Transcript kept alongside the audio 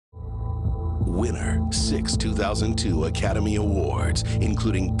Winner 6 2002 Academy Awards,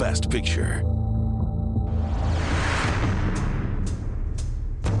 including Best Picture.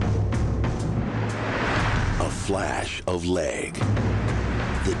 A flash of leg.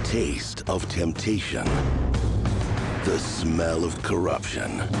 The taste of temptation. The smell of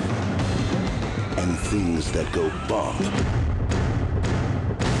corruption. And things that go bump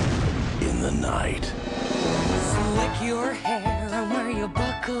in the night. Slick your hair and wear your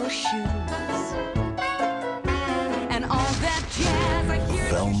buckle shoes. And all that jazz I hear.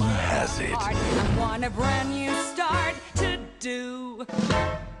 Velma has it. I want a brand new start to do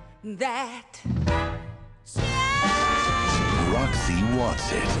that. Roxy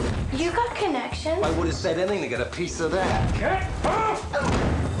wants it. You got connections? I would have said anything to get a piece of that. Yes!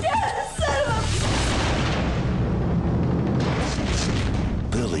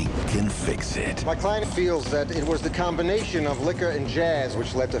 Billy can fix it. My client feels that it was the combination of liquor and jazz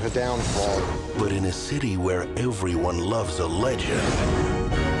which led to her downfall. But in a city where everyone loves a legend,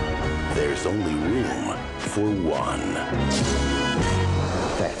 there's only room for one.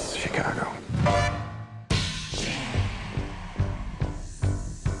 That's Chicago.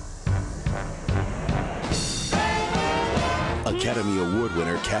 Academy Award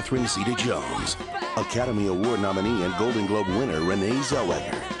winner Catherine Zeta-Jones, Academy Award nominee and Golden Globe winner Renee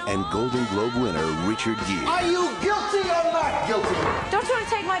Zellweger, and Golden Globe winner Richard Gere. Are you guilty or not guilty? Don't you want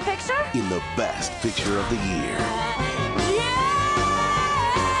to take my picture? In the Best Picture of the Year. Yeah!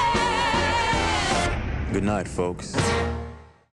 Good night, folks.